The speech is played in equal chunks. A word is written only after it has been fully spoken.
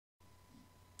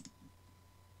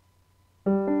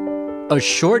A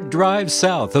short drive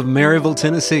south of Maryville,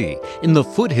 Tennessee, in the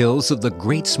foothills of the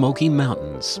Great Smoky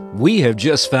Mountains, we have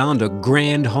just found a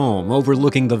grand home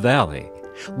overlooking the valley.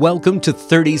 Welcome to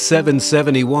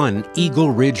 3771 Eagle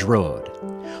Ridge Road.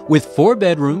 With 4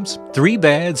 bedrooms, 3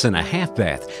 baths, and a half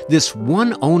bath, this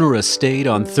one-owner estate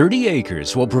on 30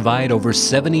 acres will provide over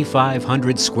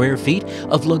 7,500 square feet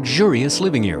of luxurious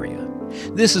living area.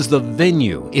 This is the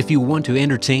venue if you want to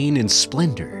entertain in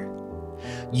splendor.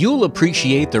 You'll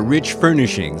appreciate the rich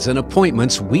furnishings and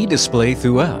appointments we display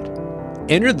throughout.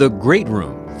 Enter the great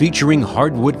room featuring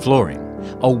hardwood flooring,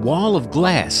 a wall of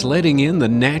glass letting in the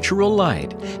natural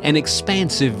light, an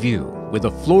expansive view with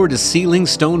a floor-to-ceiling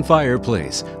stone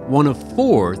fireplace, one of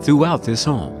 4 throughout this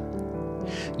home.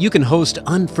 You can host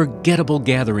unforgettable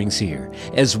gatherings here,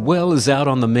 as well as out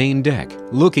on the main deck,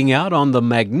 looking out on the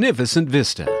magnificent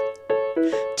vista.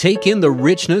 Take in the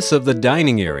richness of the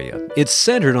dining area. It's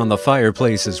centered on the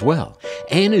fireplace as well.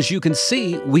 And as you can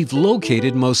see, we've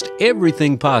located most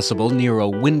everything possible near a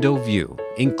window view,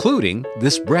 including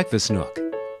this breakfast nook.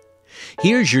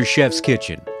 Here's your chef's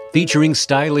kitchen, featuring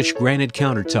stylish granite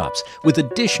countertops with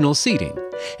additional seating,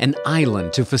 an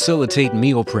island to facilitate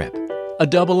meal prep, a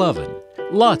double oven,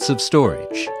 lots of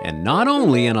storage, and not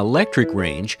only an electric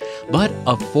range, but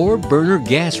a 4-burner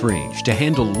gas range to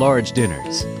handle large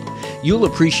dinners. You'll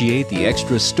appreciate the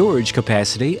extra storage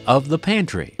capacity of the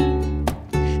pantry.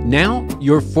 Now,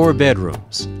 your 4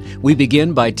 bedrooms. We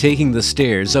begin by taking the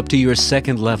stairs up to your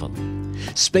 2nd level.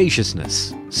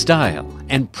 Spaciousness, style,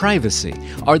 and privacy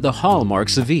are the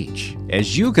hallmarks of each,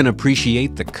 as you can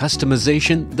appreciate the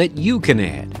customization that you can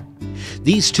add.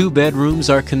 These 2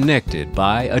 bedrooms are connected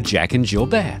by a Jack and Jill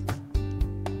bath.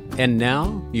 And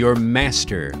now, your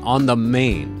master on the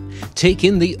main. Take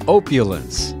in the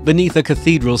opulence beneath a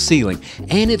cathedral ceiling,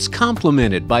 and it's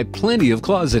complemented by plenty of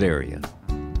closet area.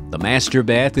 The master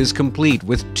bath is complete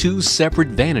with 2 separate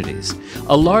vanities,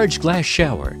 a large glass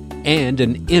shower, and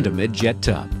an intimate jet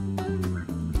tub.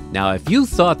 Now, if you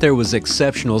thought there was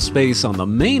exceptional space on the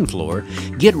main floor,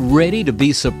 get ready to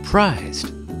be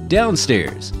surprised.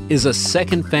 Downstairs is a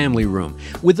 2nd family room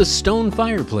with a stone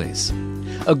fireplace,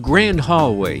 a grand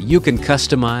hallway you can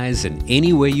customize in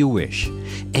any way you wish.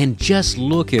 And just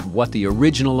look at what the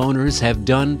original owners have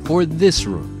done for this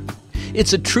room.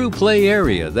 It's a true play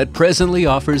area that presently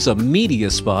offers a media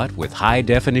spot with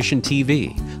high-definition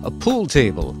TV, a pool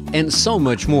table, and so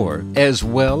much more, as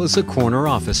well as a corner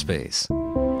office space.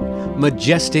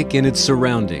 Majestic in its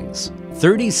surroundings,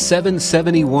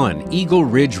 3771 Eagle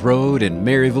Ridge Road in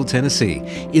Maryville, Tennessee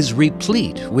is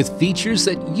replete with features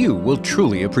that you will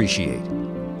truly appreciate.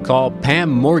 Call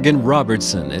Pam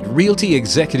Morgan-Robertson at Realty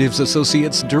Executives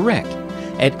Associates direct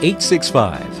at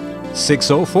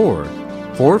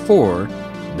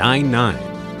 865-604-4499.